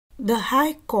The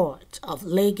High Court of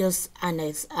Lagos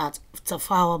annexed at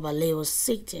Tafawa Balewa's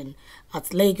sitting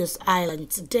at Lagos Island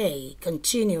today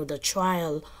continued the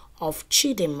trial of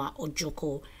Chidinma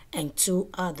and two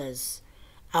others.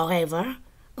 However,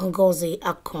 Ngozi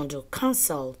Akondo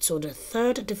Counsel to the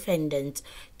third defendant,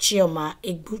 Chioma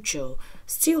Egbucho,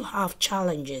 still have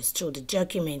challenges to the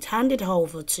document handed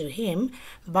over to him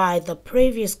by the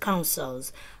previous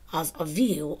counsels as a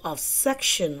view of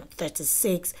Section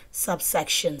 36,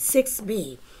 subsection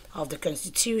 6b of the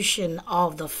Constitution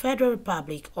of the Federal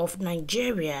Republic of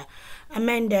Nigeria,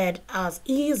 amended as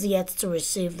he is yet to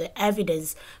receive the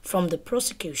evidence from the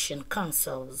prosecution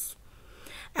counsels.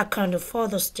 Akondo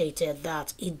further stated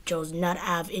that it does not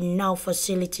have enough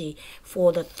facility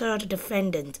for the third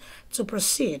defendant to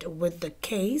proceed with the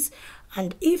case,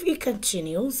 and if he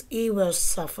continues, he will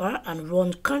suffer and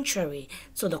run contrary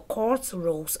to the court's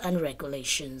rules and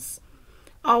regulations.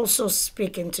 Also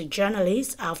speaking to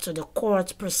journalists after the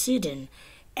court proceeding,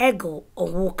 Ego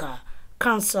Onwuka,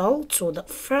 counsel to the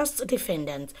first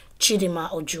defendant, Chidinma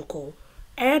Ojukwu,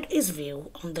 aired his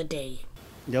view on the day.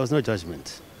 There was no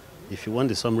judgment. If you want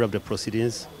the summary of the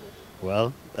proceedings,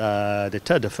 well, the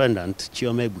third defendant,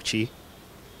 Chioma Egbucho,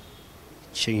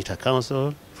 changed her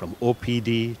counsel from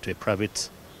OPD to a private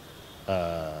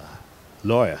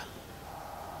lawyer.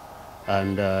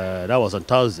 And that was on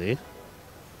Thursday.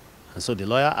 And so the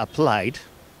lawyer applied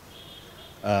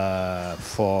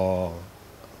for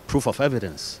proof of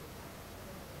evidence.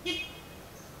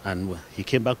 And he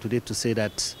came back today to say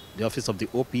that the office of the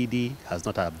OPD has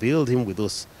not availed him with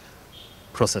those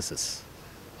processes,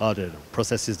 or the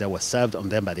processes that were served on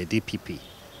them by the DPP,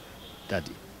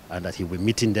 and that he will be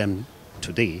meeting them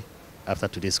today after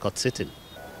today's court sitting.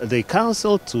 The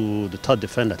counsel to the third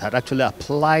defendant had actually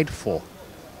applied for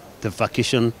the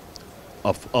vacation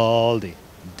of all the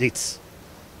dates.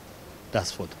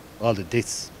 That's for all the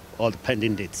dates, all the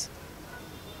pending dates.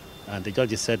 And the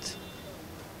judge said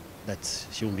that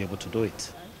she won't be able to do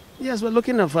it. Yes, we're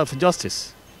looking for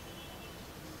justice.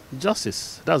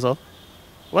 Justice, that's all.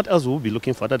 What else will we be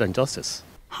looking for other than justice?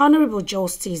 Honorable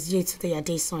Justice Yetunde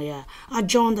Adesanya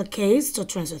adjourned the case to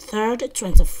 23rd,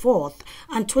 24th,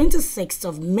 and 26th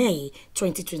of May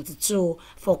 2022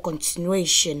 for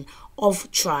continuation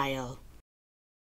of trial.